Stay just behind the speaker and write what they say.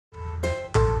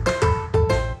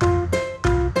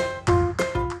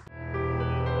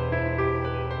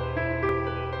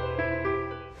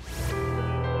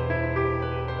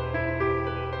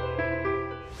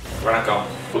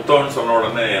புத்தகம்னு சொன்ன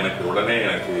உடனே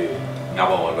எனக்கு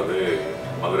ஞாபகம் வர்றது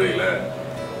மதுரையில்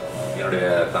என்னுடைய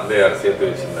தந்தையார் சேர்த்து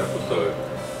வச்சிருந்த புத்தக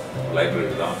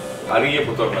லைப்ரரி தான். அரிய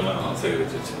புத்தகங்கள்லாம்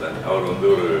சேகரித்து வச்சிருந்தார். அவர் வந்து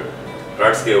ஒரு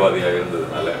டிராட்ஸ்கேவாதியாக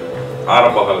இருந்ததுனால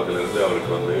ஆரம்ப காலத்திலிருந்து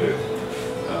அவருக்கு வந்து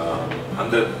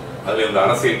அதில் இந்த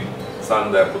அரசியல்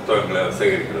சார்ந்த புத்தகங்களை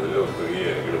சேகரிக்கிறதுல ஒரு பெரிய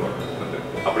ஈடுபாடு இருந்தது.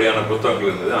 அப்படியான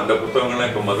புத்தகங்கள் இருந்தது. அந்த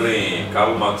புத்தகங்கள்லாம் இப்போ மதுரை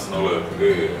கார்ல் மார்க்ஸ்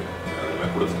நூலகத்துக்கு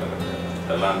அதெல்லாம் கொடுத்துட்டாங்க.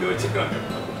 அதெல்லாம் அங்கே வச்சுக்கிறாங்க.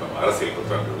 புத்தகம் அரசியல்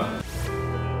புத்தகங்கள் தான்.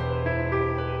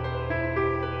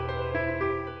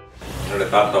 என்னுடைய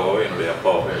தாத்தாவோ என்னுடைய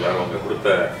அப்பாவோ எல்லாரும் அவங்க கொடுத்த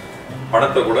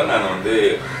பணத்தை கூட நான் வந்து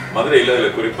மதுரையில்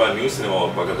அதில் குறிப்பாக நியூ சினிமா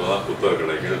பக்கத்தில் தான் புத்தக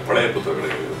கடைகள், பழைய புத்தக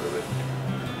கடைகள் இருந்தது.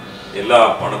 எல்லா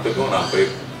பணத்துக்கும் நான் போய்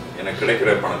எனக்கு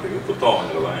கிடைக்கிற பணத்துக்கு புத்தகம்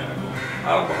வாங்குறது தான் எனக்கு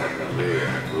ஆரம்ப காலத்தில் வந்து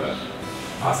எனக்குள்ள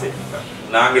ஆசை.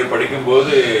 நாங்கள்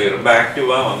படிக்கும்போது ரொம்ப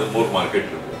ஆக்டிவாக வந்து மோர்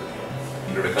மார்க்கெட் இருந்தது.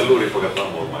 என்னுடைய கல்லூரி பக்கத்தில்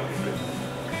தான் மோர் மார்க்கெட்.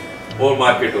 மோர்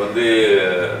மார்க்கெட் வந்து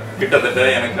கிட்டத்தட்ட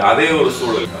எனக்கு அதே ஒரு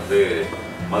சூழல் வந்து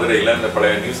மதுரையில் இந்த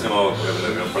பழைய நியூ சினிமா பக்கத்தில்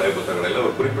இருக்கிற பழைய புத்தக கடையில்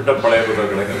ஒரு குறிப்பிட்ட பழைய புத்தக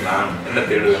கடைகள் நான் என்ன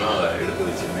தேடுவேனோ அதை எடுத்து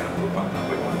வச்சுருந்தேன். எனக்கு கொடுப்பாங்க. நான்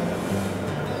போய் வாங்கிட்டேன்.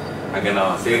 அங்கே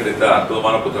நான் சேகரித்த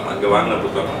அற்புதமான புத்தகம், அங்கே வாங்கின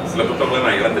புத்தகம், சில புத்தகங்களை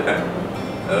நான் இழந்துட்டேன்.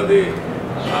 அதாவது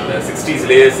அந்த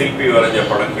 60ஸ்லேயே சில்பி வரைஞ்ச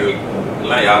படங்கள்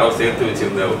எல்லாம் யாரோ சேர்த்து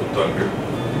வச்சிருந்த புத்தகங்கள்,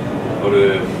 ஒரு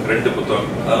 2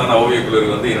 புத்தகம், அதெல்லாம் நான் ஓவியக் கல்லூரி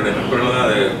வந்து என்னுடைய நண்பர்கள் தான்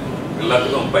அது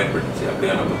எல்லாத்துக்கும் பயன்பட்டுச்சு.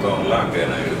 அப்படியான புத்தகங்கள்லாம் அங்கே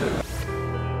நான் எடுத்தேன்.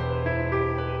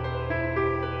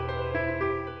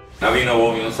 நவீன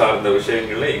ஓவியம் சார்ந்த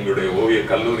விஷயங்கள்ல எங்களுடைய ஓவிய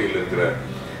கல்லூரியில் இருக்கிற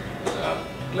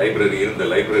லைப்ரரி இருந்த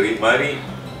லைப்ரரி மாதிரி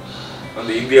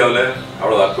வந்து இந்தியாவில்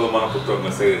அவ்வளோ அற்புதமான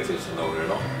புத்தகங்களை சேகரித்து வச்சிருந்த ஒரு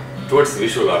இடம். டுவர்ட்ஸ்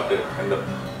விஷுவல் ஆர்ட் எந்த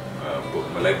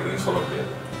லைப்ரரின்னு சொல்ல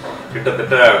முடியாது.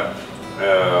 கிட்டத்தட்ட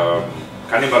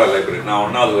கன்னிமர லைப்ரரி நான்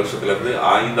 1வது வருஷத்துலேருந்து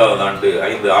 5வது ஆண்டு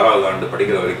 6வது ஆண்டு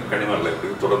படிக்கிற வரைக்கும் கன்னிமர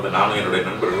லைப்ரரி தொடர்ந்து நானும் என்னுடைய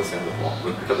நண்பர்களும் சேர்ந்துப்போம்.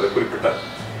 கிட்டத்தட்ட குறிப்பிட்ட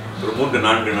ஒரு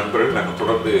 3-4 நண்பர்கள் நாங்கள்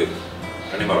தொடர்ந்து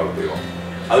கன்னிமரம் போயிடுவோம்.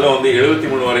 அதில் வந்து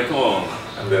 73 வரைக்கும்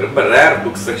அந்த ரொம்ப ரேர்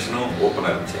புக் செக்ஷனும்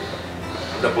ஓப்பனாக இருந்துச்சு.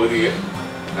 அந்த பகுதியை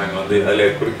நாங்கள் வந்து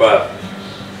அதில் குறிப்பாக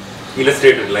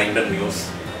இல்லஸ்ட்ரேட்டட் லண்டன் நியூஸ்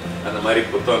அந்த மாதிரி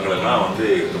புத்தகங்கள் எல்லாம் வந்து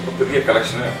ரொம்ப பெரிய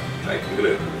கலெக்ஷனு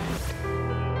இதில் இருக்குது.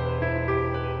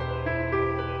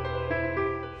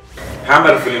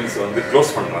 ஹேமர் ஃபிலிம்ஸ் வந்து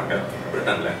க்ளோஸ் பண்ணுறாங்க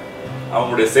பிரிட்டனில்.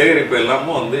 அவங்களுடைய சேகரிப்பு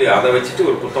எல்லாமும் வந்து அதை வச்சுட்டு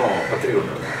ஒரு புத்தகம் பத்திரிகை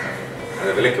ஒன்று இருந்தாங்க.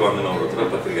 அதை விலைக்கு வாங்கின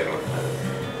ஒருத்தர் பத்திரிகை இருந்தாங்க.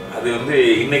 அது வந்து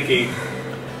இன்னைக்கு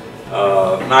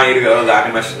நான் இருக்கிற அதாவது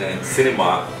அனிமேஷனு சினிமா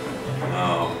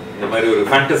இந்த மாதிரி ஒரு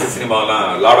fantasy சினிமாலாம்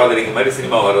Lord of the ring மாதிரி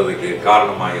சினிமா வர்றதுக்கு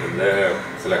காரணமாக இருந்த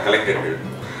சில கலைஞர்கள்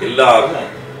எல்லாரும்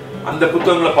அந்த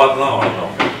புத்தகங்களை பார்த்து தான்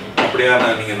வளர்ந்தோம்.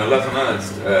 அப்படியான நீங்கள் நல்லா சொன்னால்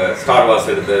ஸ்டார்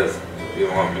வார்ஸ் எடுத்த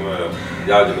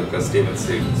George Lucas, Steven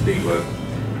Spielberg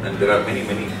and there are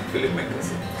many film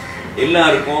makers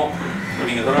எல்லாருக்கும்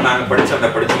நீங்கள் சொன்னால் நாங்கள்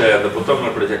படித்த அந்த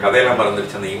புத்தகங்களை படித்த கதையெல்லாம்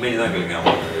மறந்துடுச்சு. அந்த இமேஜ் தான்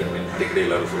எங்களுக்கு அடிக்கடி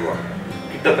எல்லாரும் சொல்லுவாங்க.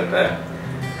 கிட்டத்தட்ட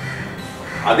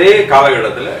அதே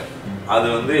காலகட்டத்தில் அது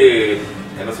வந்து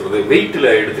என்ன சொல்றது வெயிட்டில்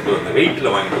எடுத்துட்டு வந்து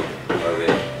வெயிட்டில் வாங்கிட்டு வந்து அதாவது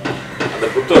அந்த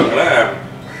புத்தகங்களை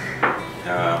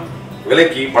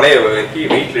விலைக்கு பழைய விலைக்கு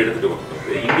வெயிட்டில் எடுத்துட்டு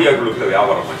வந்து இந்தியாவுக்குள்ள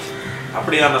வியாபாரம் ஆச்சு.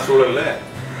 அப்படியான சூழலில்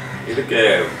இதுக்கு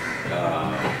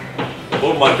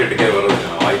ஹோம் மார்க்கெட்டுக்கே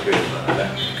வர்றதுக்கான வாய்ப்பு இருந்ததுனால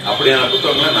அப்படியான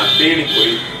புத்தகங்களை நான் தேடி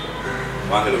போய்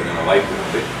வாங்குறதுக்கான வாய்ப்பு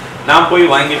இருக்குது. நான் போய்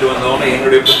வாங்கிட்டு வந்தோடனே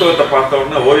என்னுடைய புத்தகத்தை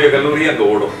பார்த்தோன்னா ஓவிய கல்லூரி அங்கே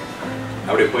ஓடும்.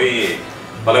 அப்படி போய்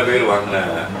பல பேர்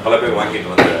வாங்கிட்டு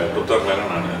வந்த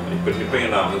புத்தகங்களெல்லாம் நான் இப்போ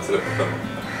நான் வந்து சில புத்தகம்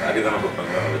அரிதான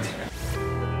புத்தகங்களை வச்சுருக்கேன்.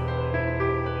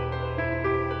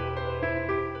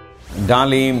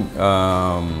 டாலி,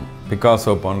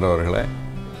 பிகாசோ போன்றவர்களை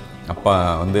அப்பா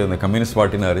வந்து அந்த கம்யூனிஸ்ட்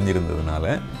பார்ட்டின்னு அறிஞ்சிருந்ததுனால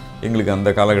எங்களுக்கு அந்த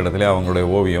காலகட்டத்தில் அவங்களுடைய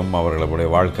ஓவியம், அவர்களுடைய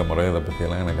வாழ்க்கை முறை இதை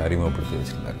பற்றியெல்லாம் எனக்கு அறிமுகப்படுத்தி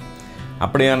வச்சுருந்தாங்க.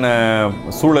 அப்படியான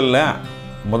சூழலில்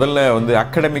முதல்ல வந்து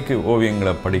அகடமிக்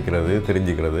ஓவியங்களை படிக்கிறது,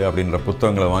 தெரிஞ்சுக்கிறது அப்படின்ற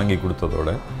புத்தகங்களை வாங்கி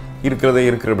கொடுத்ததோடு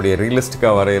இருக்கிறபடியே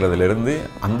ரியலிஸ்டிக்காக வரைகிறதுலேருந்து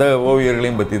அந்த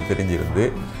ஓவியர்களையும் பற்றி தெரிஞ்சிருந்து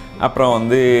அப்புறம்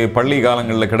வந்து பள்ளி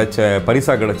காலங்களில்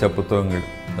பரிசாக கிடைச்ச புத்தகங்கள்,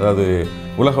 அதாவது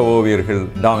உலக ஓவியர்கள்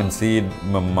டாவின்சி,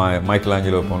 மைக்கேல்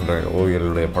ஆஞ்சலோ போன்ற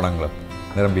ஓவியர்களுடைய படங்களை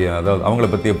நிரம்பிய அதாவது அவங்கள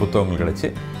பற்றிய புத்தகங்கள் கிடச்சி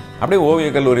அப்படியே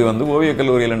ஓவியக் கல்லூரி வந்து ஓவியக்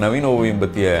கல்லூரியில் நவீன ஓவியம்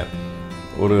பற்றிய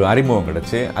ஒரு அறிமுகம்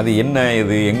கிடச்சி அது என்ன,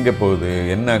 இது எங்கே போகுது,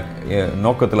 என்ன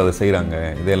நோக்கத்தில் அதை செய்கிறாங்க,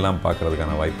 இதெல்லாம்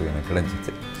பார்க்குறதுக்கான வாய்ப்பு எனக்கு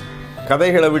கிடைச்சிச்சு.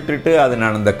 கதைகளை விட்டுட்டு அது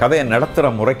நான் அந்த கதையை நடத்துகிற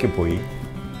முறைக்கு போய்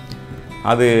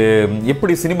அது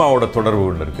எப்படி சினிமாவோட தொடர்பு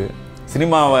கொண்டு இருக்குது,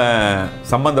 சினிமாவை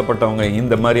சம்மந்தப்பட்டவங்க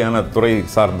இந்த மாதிரியான துறை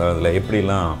சார்ந்ததில்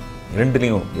எப்படிலாம்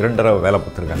 2லேயும் 2 வேலை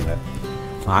பார்த்துருக்காங்க.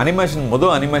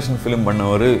 அனிமேஷன் ஃபிலிம்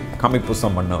பண்ணவர், காமிக்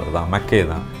புஸ்தகம் பண்ணவர் தான், மக்கே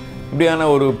தான். இப்படியான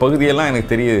ஒரு பகுதியெல்லாம்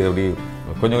எனக்கு தெரியுது. அப்படி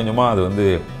கொஞ்சம் கொஞ்சமாக அது வந்து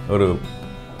ஒரு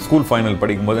ஸ்கூல் ஃபைனல்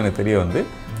படிக்கும்போது எனக்கு தெரிய வந்து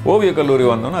ஓவியக் கல்லூரி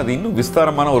வந்தோன்னா அது இன்னும்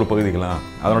விஸ்தாரமான ஒரு பகுதிகளாம்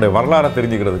அதனுடைய வரலாறை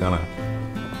தெரிஞ்சுக்கிறதுக்கான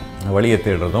வழியை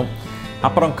தேடுறதும்,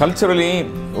 அப்புறம் கல்ச்சுரலி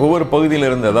ஒவ்வொரு பகுதியில்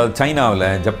இருந்து, அதாவது சைனாவில்,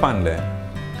 ஜப்பானில்,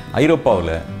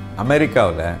 ஐரோப்பாவில்,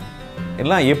 அமெரிக்காவில்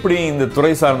எல்லாம் எப்படி இந்த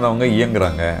துறை சார்ந்தவங்க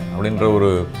இயங்குறாங்க அப்படின்ற ஒரு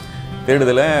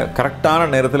தேடுதலை கரெக்டான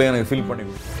நேரத்தில் எனக்கு ஃபீல் பண்ணி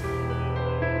கொடுத்து.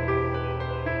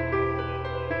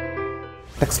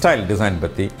 டெக்ஸ்டைல் டிசைன்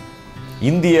பற்றி,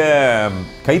 இந்திய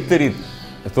கைத்தறி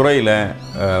துறையில்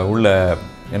உள்ள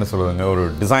என்ன சொல்லுவாங்க ஒரு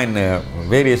டிசைன்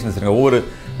வேரியேஷன்ஸ் இருக்குது. ஒவ்வொரு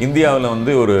இந்தியாவில்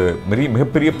வந்து ஒரு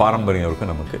மிகப்பெரிய பாரம்பரியம்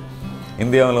இருக்குது நமக்கு.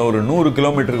 இந்தியாவில் ஒரு 100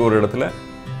 கிலோமீட்டருக்கு ஒரு இடத்துல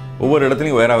ஒவ்வொரு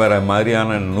இடத்துலையும் வேறு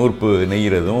மாதிரியான நூற்பு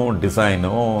நெய்கிறதும்,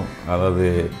 டிசைனும், அதாவது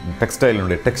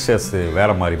டெக்ஸ்டைலினுடைய டெக்ஸ்டர்ஸ்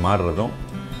வேறு மாதிரி மாறுறதும்,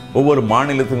 ஒவ்வொரு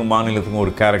மாநிலத்துக்கும்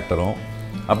ஒரு கேரக்டரும்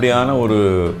அப்படியான ஒரு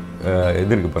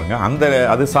இது இருக்குது பாருங்கள்.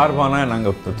 அது சார்பான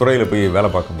நாங்கள் துறையில் போய் வேலை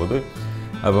பார்க்கும்போது,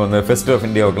 அப்போ அந்த ஃபெஸ்டிவல் ஆஃப்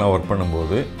இந்தியாவுக்கெலாம் ஒர்க்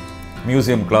பண்ணும்போது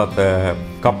மியூசியம் கிளாத்தை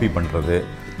காப்பி பண்ணுறது,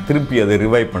 திருப்பி அதை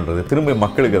ரிவைவ் பண்ணுறது, திரும்பி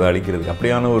மக்களுக்கு அதை அளிக்கிறது,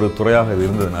 அப்படியான ஒரு துறையாக இது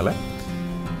இருந்ததுனால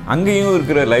அங்கேயும்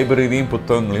இருக்கிற லைப்ரரியும்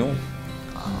புத்தகங்களையும்,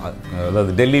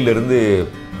 அதாவது டெல்லியிலேருந்து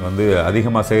வந்து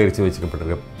அதிகமாக சேகரித்து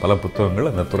வச்சுக்கப்பட்டிருக்க பல புத்தகங்கள்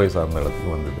அந்த துறை சார்ந்த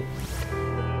இடத்துக்கு வந்தது.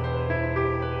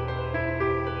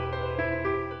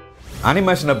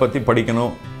 அனிமேஷனை பற்றி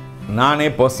படிக்கணும் நானே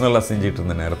பர்சனலாக செஞ்சிட்டு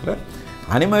இருந்த நேரத்தில்,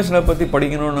 அனிமேஷனை பற்றி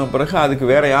படிக்கணும்னு பிறகு அதுக்கு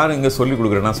வேறு யாரும் இங்கே சொல்லிக்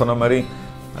கொடுக்குறேன். நான் சொன்ன மாதிரி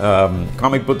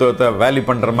காமிக் புத்தகத்தை வேல்யூ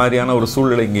பண்ணுற மாதிரியான ஒரு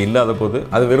சூழ்நிலை இங்கே இல்லாத போது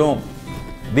அது வெறும்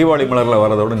தீபாவளி மலரில்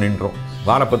வரதோடு நின்றோம்.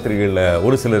 வாரப்பத்திரிகைகளில்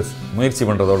ஒரு சிலர் முயற்சி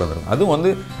பண்ணுறதோடு இருக்கும். அதுவும்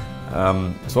வந்து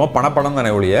சும்மா பணப்படம்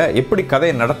தானே ஒழிய எப்படி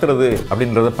கதையை நடத்துறது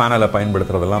அப்படின்றத பேனலை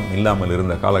பயன்படுத்துறதெல்லாம் இல்லாமல்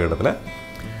இருந்த காலகட்டத்தில்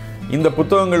இந்த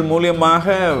புத்தகங்கள் மூலியமாக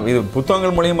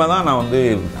தான் நான் வந்து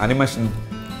அனிமேஷன்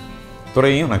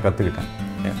துறையும் நான் கற்றுக்கிட்டேன்.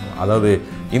 அதாவது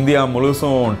இந்தியா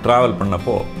முழுசும் ட்ராவல்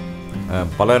பண்ணப்போ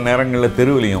பல நேரங்களில்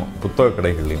தெருவிலையும் புத்தக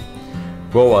கடைகள்லையும்,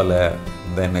 கோவாவில்,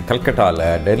 தென் கல்கட்டாவில்,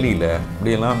 டெல்லியில்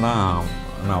இப்படியெல்லாம் தான்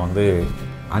நான் வந்து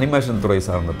அனிமேஷன் துறை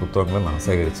சார்ந்த புத்தகங்களை நான்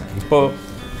சேகரித்தேன். இப்போது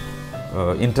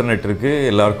இன்டர்நெட் இருக்குது,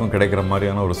 எல்லாருக்கும் கிடைக்கிற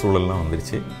மாதிரியான ஒரு சூழல்லாம்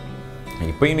வந்துருச்சு.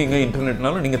 இப்போயும் நீங்கள்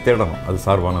இன்டர்நெட்னாலும் நீங்கள் தேடணும், அது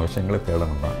சார்பான விஷயங்களை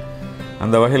தேடணும் தான்.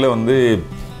 அந்த வகையில் வந்து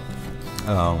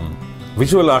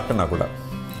விஷுவல் ஆர்ட்டுனா கூட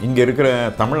இங்கே இருக்கிற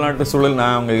தமிழ்நாட்டு சூழல்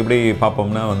நாங்கள் எப்படி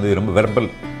பார்ப்போம்னா வந்து ரொம்ப வெர்பல்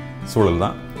சூழல்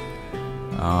தான்.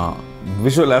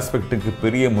 விஷுவல் ஆஸ்பெக்டுக்கு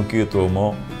பெரிய முக்கியத்துவமோ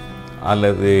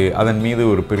அல்லது அதன் மீது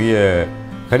ஒரு பெரிய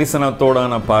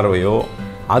கரிசனத்தோடான பார்வையோ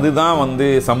அதுதான் வந்து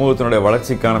சமூகத்தினுடைய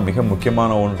வளர்ச்சிக்கான மிக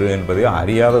முக்கியமான ஒன்று என்பதை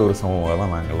அறியாத ஒரு சமூகமாக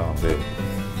தான் நாங்கள்லாம் வந்து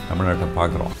தமிழ்நாட்டை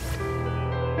பார்க்குறோம்.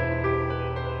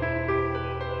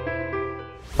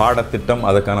 பாடத்திட்டம்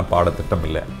அதுக்கான பாடத்திட்டம்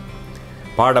இல்லை.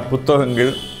 பாட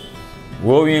புத்தகங்கள்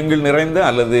ஓவியங்கள் நிறைந்த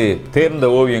அல்லது தேர்ந்த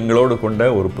ஓவியங்களோடு கொண்ட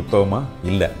ஒரு புத்தகமாக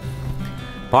இல்லை.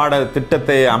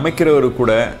 பாடத்திட்டத்தை அமைக்கிறவர்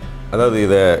கூட, அதாவது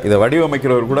இதை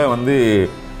வடிவமைக்கிறவர் கூட வந்து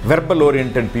வெர்பல்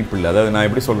ஓரியன்ட் பீப்புள். அதாவது நான்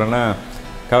எப்படி சொல்கிறேன்னா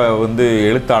வந்து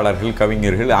எழுத்தாளர்கள்,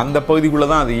 கவிஞர்கள் அந்த பகுதிக்குள்ளே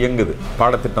தான் அது இயங்குது.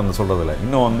 பாடத்திட்டம் சொல்கிறதில்ல.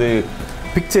 இன்னும் வந்து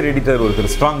பிக்சர் எடிட்டர்,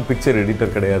 ஒரு ஸ்ட்ராங் பிக்சர்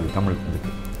எடிட்டர் கிடையாது தமிழ்.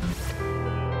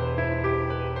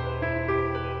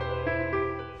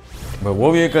 இப்போ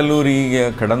ஓவியக் கல்லூரியை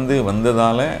கடந்து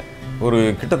வந்ததால் ஒரு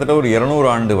கிட்டத்தட்ட ஒரு 200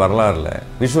 ஆண்டு வரலாறில்,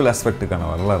 விஷுவல் ஆஸ்பெக்டுக்கான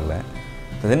வரலாறில்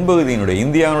தென்பகுதியினுடைய,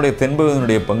 இந்தியாவுடைய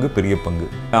தென்பகுதியினுடைய பங்கு பெரிய பங்கு.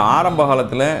 ஆரம்ப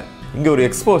காலத்தில் இங்கே ஒரு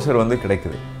எக்ஸ்போஷர் வந்து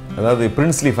கிடைக்குது. அதாவது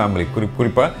பிரின்ஸ்லி ஃபேமிலி,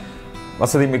 குறிப்பாக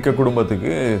வசதி மிக்க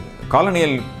குடும்பத்துக்கு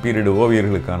காலனியல் பீரியடு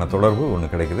ஓவியர்களுக்கான தொடர்பு ஒன்று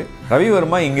கிடைக்குது.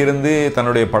 ரவிவர்மா இங்கிருந்து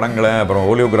தன்னுடைய படங்களை அப்புறம்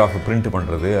ஓலியோகிராஃபை பிரிண்ட்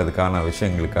பண்ணுறது அதுக்கான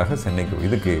விஷயங்களுக்காக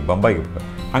சென்னைக்கு பம்பாய்க்கு போகிறார்.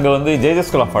 அங்கே வந்து ஜேஜே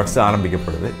ஸ்கூல் ஆஃப் ஆர்ட்ஸ்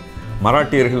ஆரம்பிக்கப்படுது.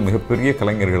 மராட்டியர்கள் மிகப்பெரிய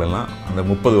கலைஞர்கள் எல்லாம் அந்த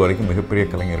 30 வரைக்கும் மிகப்பெரிய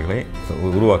கலைஞர்களை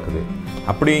உருவாக்குது.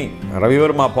 அப்படி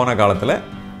ரவிவர்மா போன காலத்தில்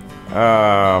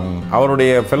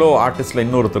அவருடைய ஃபெலோ ஆர்டிஸ்டில்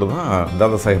இன்னொருத்தர் தான்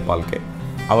தாதாசாஹேப் பால்கே.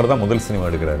 அவர் தான் முதல் சினிமா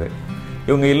எடுக்கிறாரு.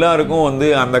 இவங்க எல்லாருக்கும் வந்து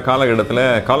அந்த காலகட்டத்தில்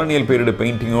காலனியல் பீரியடு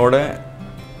பெயிண்டிங்கோட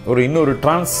இன்னொரு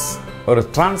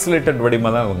டிரான்ஸ்லேட்டட்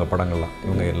வடிவமாக தான் இவங்க படங்கள்லாம்,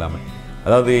 இவங்க எல்லாமே.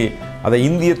 அதாவது அதை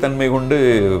இந்திய தன்மை கொண்டு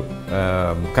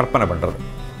கற்பனை பண்ணுறது.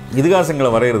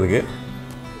 இதிகாசங்களை வரைகிறதுக்கு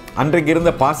அன்றைக்கு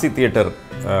இருந்த பாசி தியேட்டர்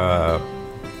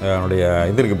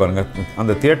இது இருக்குது பாருங்கள்,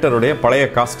 அந்த தியேட்டருடைய பழைய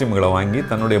காஸ்டியூம்களை வாங்கி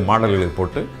தன்னுடைய மாடல்களுக்கு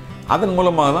போட்டு அதன்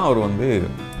மூலமாக தான் அவர் வந்து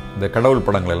இந்த கடவுள்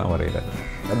படங்களெல்லாம் வரைகிறார்.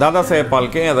 தாதாசாஹேப்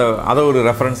பால்கே அதை ஒரு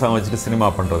ரெஃபரன்ஸாக வச்சுட்டு சினிமா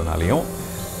பண்ணுறதுனாலையும்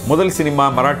முதல் சினிமா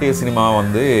மராட்டிய சினிமா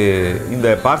வந்து இந்த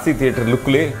பார்சி தியேட்டர்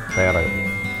லுக்கிலே தயாராகுது.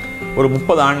 ஒரு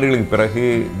 30 ஆண்டுகளுக்கு பிறகு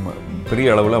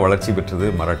பெரிய அளவில் வளர்ச்சி பெற்றது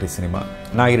மராட்டி சினிமா.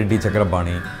 நாகிரெட்டி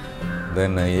சக்கரபாணி,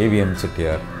 தென் ஏவிஎம்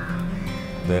செட்டியார்,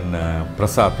 தென்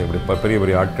பிரசாத், இப்படி பெரிய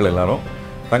பெரிய ஆட்கள் எல்லாரும்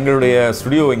தங்களுடைய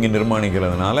ஸ்டுடியோ இங்கே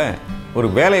நிர்மாணிக்கிறதுனால ஒரு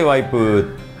வேலை வாய்ப்பு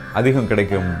அதிகம்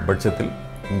கிடைக்கும் பட்சத்தில்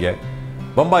இங்கே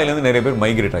பம்பாயிலேருந்து நிறைய பேர்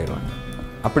மைக்ரேட் ஆகிடுவாங்க.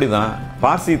 அப்படி தான்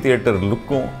பார்சி தியேட்டர்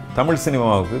லுக்கும் தமிழ்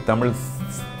சினிமாவுக்கு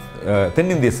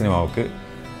தென்னிந்திய சினிமாவுக்கு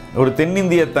ஒரு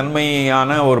தென்னிந்திய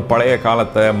தன்மையான ஒரு பழைய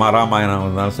காலத்தை ராமாயணம்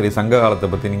இருந்தாலும் சரி, சங்க காலத்தை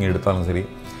பற்றி நீங்கள் எடுத்தாலும் சரி,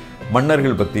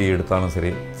 மன்னர்கள் பற்றி எடுத்தாலும்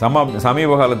சரி,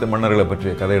 சமீப காலத்து மன்னர்களை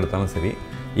பற்றிய கதை எடுத்தாலும் சரி,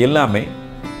 எல்லாமே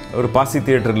ஒரு பார்சி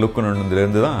தியேட்டர்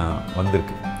லுக்குன்னு தான்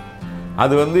வந்திருக்கு.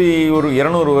 அது வந்து ஒரு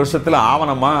 200 வருஷத்தில்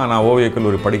ஆவணமாக நான் ஓவியக்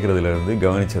கல்லூரி படிக்கிறதுலேருந்து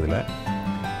கவனித்ததில்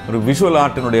ஒரு விஷுவல்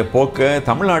ஆர்ட்டினுடைய போக்கை,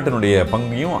 தமிழ்நாட்டினுடைய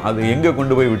பங்கையும் அது எங்கே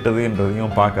கொண்டு போய்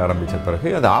விட்டதுன்றதையும் பார்க்க ஆரம்பித்த பிறகு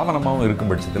அது ஆவணமாகவும்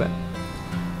இருக்கும் பட்சத்தில்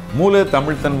மூல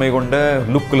தமிழ்த்தன்மை கொண்ட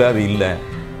லுக்கில் அது இல்லை,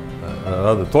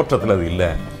 அதாவது தோற்றத்தில் அது இல்லை,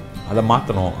 அதை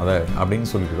மாற்றணும் அதை அப்படின்னு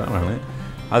சொல்லிட்டு தான் நான்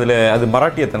அதில் அது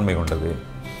மராட்டியத்தன்மை கொண்டது.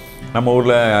 நம்ம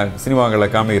ஊரில்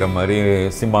சினிமாக்களில் காமிக்கிற மாதிரி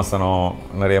சிம்மாசனம்,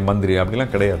 நிறைய மந்திரி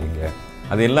அப்படிலாம் கிடையாதுங்க.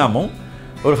 அது எல்லாமும்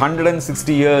ஒரு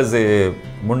 160 இயர்ஸ்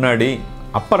முன்னாடி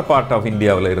அப்பர் பார்ட் ஆஃப்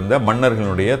இந்தியாவில் இருந்த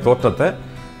மன்னர்களுடைய தோற்றத்தை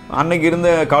அன்னைக்கு இருந்த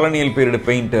காலனியல் பீரியடு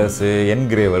பெயிண்டர்ஸு,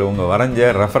 என்கிரேவர் இவங்க வரைஞ்ச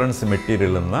ரெஃபரன்ஸ்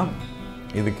மெட்டீரியலும் தான்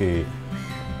இதுக்கு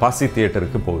பார்சி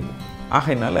தியேட்டருக்கு போகுது.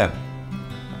 ஆகையினால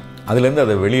அதுலேருந்து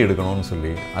அதை வெளியெடுக்கணும்னு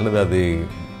சொல்லி, அல்லது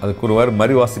அதுக்கு ஒரு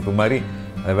மறுவாசிப்பு மாதிரி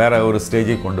அதை வேறு ஒரு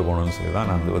ஸ்டேஜுக்கு கொண்டு போகணும்னு சொல்லி தான்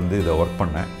நான் வந்து இதை ஒர்க்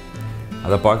பண்ணேன்.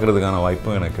 அதை பார்க்குறதுக்கான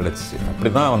வாய்ப்பும் எனக்கு கிடச்சிச்சு.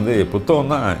 அப்படி தான் வந்து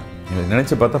புத்தகம் தான்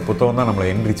நினச்சி பார்த்தா புத்தகம் தான் நம்மளை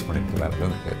என்ரிச் பண்ணிட்டு வேறு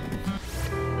எதுவும்.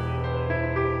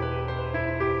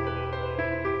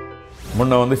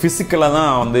 முன்ன வந்து ஃபிசிக்கலாக தான்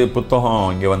வந்து புத்தகம்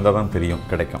இங்கே வந்தால் தான் தெரியும்,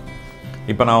 கிடைக்கும்.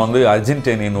 இப்போ நான் வந்து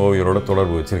அர்ஜென்டினியன் ஓவியரோட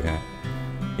தொடர்பு வச்சுருக்கேன்.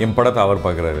 என் படத்தை அவர்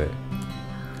பார்க்குறாரு.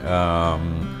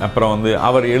 அப்புறம் வந்து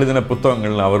அவர் எழுதின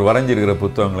புத்தகங்கள், அவர் வரைஞ்சிருக்கிற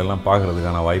புத்தகங்கள் எல்லாம்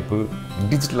பார்க்குறதுக்கான வாய்ப்பு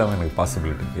டிஜிட்டலாக எனக்கு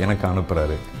பாசிபிலிட்டி இருக்குது. எனக்கு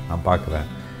அனுப்புகிறாரு, நான் பார்க்குறேன்.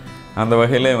 அந்த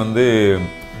வகையில் வந்து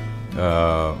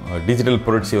டிஜிட்டல்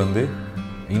புரட்சி வந்து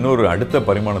இன்னொரு அடுத்த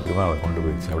பரிமாணத்துக்கு தான் அதை கொண்டு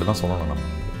போயிடுச்சு. அப்படி தான் சொல்லணும். நம்ம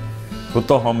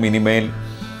புத்தகம் இனிமேல்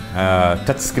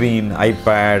டச் ஸ்க்ரீன்,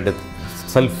 ஐபேட்,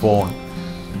 செல்ஃபோன்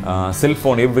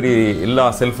எல்லா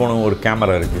செல்ஃபோனும் ஒரு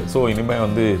கேமரா இருக்குது. ஸோ இனிமேல்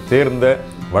வந்து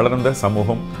வளர்ந்த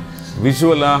சமூகம்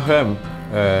விஷுவலாக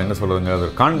என்ன சொல்கிறதுங்க, அது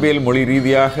காண்பியல் மொழி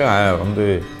ரீதியாக வந்து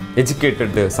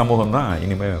எஜுகேட்டட் சமூகம் தான்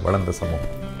இனிமேல் வளர்ந்த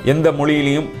சமூகம். எந்த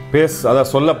மொழியிலையும்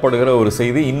அதாவது சொல்லப்படுகிற ஒரு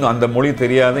செய்தி இன்னும் அந்த மொழி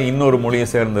தெரியாத இன்னொரு மொழியை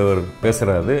சேர்ந்தவர்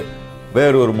பேசுகிறது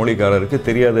வேறு ஒரு மொழிக்காரருக்கு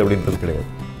தெரியாது அப்படின்றது கிடையாது.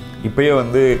 இப்போயே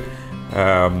வந்து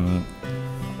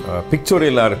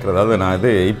பிக்சோரியலாக இருக்கிறது.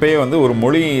 அதாவது இப்போயே வந்து ஒரு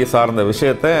மொழி சார்ந்த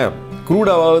விஷயத்தை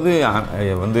க்ரூடாவது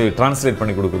வந்து டிரான்ஸ்லேட்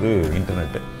பண்ணி கொடுக்குது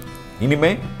இன்டர்நெட்டு.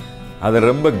 இனிமேல் அதை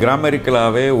ரொம்ப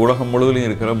கிராமரிக்கலாகவே உலகம் முழுவதும்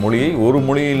இருக்கிற மொழியை ஒரு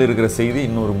மொழியில் இருக்கிற செய்தி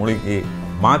இன்னொரு மொழிக்கு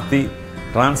மாற்றி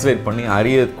டிரான்ஸ்லேட் பண்ணி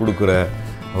அறிய கொடுக்குற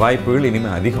வாய்ப்புகள்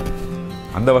இனிமேல் அதிகம்.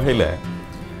 அந்த வகையில்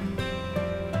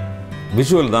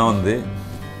விஷுவல் தான் வந்து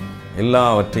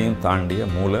எல்லாவற்றையும் தாண்டிய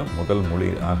முதல் மொழி.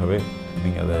 ஆகவே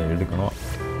நீங்கள் அதை எடுக்கணும்.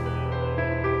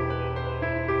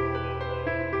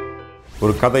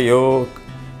 ஒரு கதையோ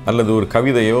அல்லது ஒரு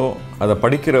கவிதையோ அதை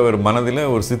படிக்கிறவர் மனதில்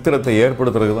ஒரு சித்திரத்தை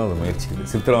ஏற்படுத்துறதுக்கு தான் அது முயற்சிக்குது.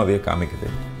 சித்திரம் அதையே காமிக்குது.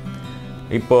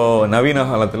 இப்போது நவீன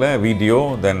காலத்தில் வீடியோ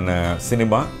தென்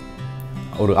சினிமா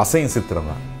ஒரு அசையும் சித்திரம்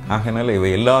தான். ஆகையினால இவை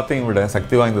எல்லாத்தையும் விட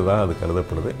சக்தி வாய்ந்ததாக அது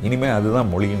கருதப்படுது. இனிமேல்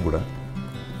அதுதான் மொழியும் கூட.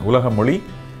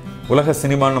 உலக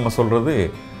சினிமான்னு நம்ம சொல்கிறது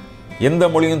எந்த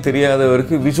மொழியும்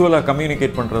தெரியாதவருக்கு விஷுவலாக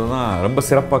கம்யூனிகேட் பண்ணுறது தான், ரொம்ப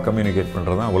சிறப்பாக கம்யூனிகேட்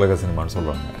பண்ணுறது தான் உலக சினிமான்னு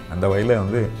சொல்கிறாங்க. அந்த வகையில்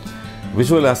வந்து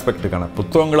விஷுவல் ஆஸ்பெக்டுக்கான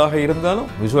புத்தகங்களாக இருந்தாலும்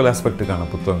விஷுவல் ஆஸ்பெக்டுக்கான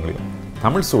புத்தகங்களையும்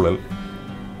தமிழ் சூழல்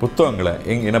புத்தகங்களை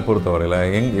என்னை பொறுத்தவரையில்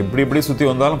எப்படி சுற்றி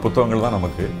வந்தாலும் புத்தகங்கள் தான்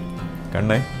நமக்கு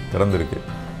கண்ணை திறந்திருக்கு.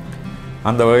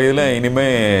 அந்த வகையில்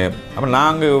இனிமேல் அப்புறம்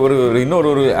நாங்கள்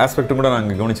இன்னொரு ஆஸ்பெக்டும் கூட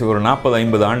நாங்கள் கவனித்து ஒரு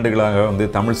 40-50 ஆண்டுகளாக வந்து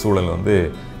தமிழ் சூழல் வந்து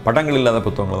படங்கள் இல்லாத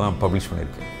புத்தகங்களை தான் பப்ளிஷ்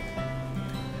பண்ணியிருக்கு.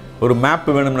 ஒரு மேப்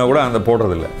வேணும்னா கூட அந்த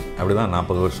போடுறதில்ல. அப்படி தான்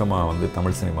 40 வருஷமாக வந்து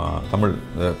தமிழ்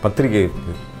பத்திரிகை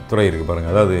துறை இருக்குது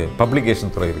பாருங்கள், அதாவது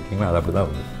பப்ளிகேஷன் துறை இருக்குங்களா, அது அப்படி தான்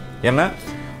வருது. ஏன்னா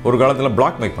ஒரு காலத்தில்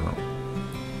பிளாக் மேக் பண்ணணும்.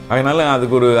 அதனால்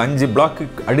அதுக்கு ஒரு 5 பிளாக்கு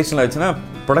அடிஷ்னல் ஆச்சுன்னா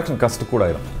ப்ரொடக்ஷன் காஸ்ட்டு கூட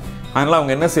ஆயிடும். அதனால்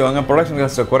அவங்க என்ன செய்வாங்க, ப்ரொடக்ஷன்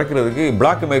காஸ்ட்டை குறைக்கிறதுக்கு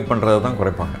பிளாக் மேக் பண்ணுறதை தான்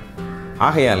குறைப்பாங்க.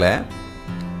 ஆகையால்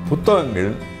புத்தகங்கள்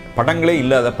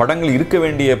படங்கள் இருக்க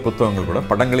வேண்டிய புத்தகங்கள் கூட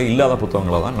படங்களே இல்லாத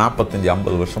புத்தகங்களாக தான்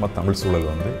 45-50 வருஷமாக தமிழ் சூழல்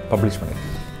வந்து பப்ளிஷ் பண்ணியிருக்கு.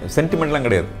 சென்டிமெண்ட்லாம்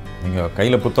கிடையாது. நீங்கள்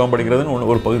கையில் புத்தகம்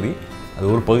படிக்கிறதுன்னு ஒரு பகுதி, அது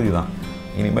ஒரு பகுதி தான்.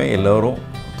 இனிமேல் எல்லோரும்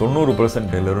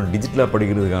 90% எல்லோரும் டிஜிட்டலாக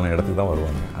படிக்கிறதுக்கான இடத்துக்கு தான்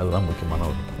வருவாங்க. அதுதான் முக்கியமான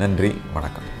ஒரு. நன்றி,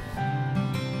 வணக்கம்.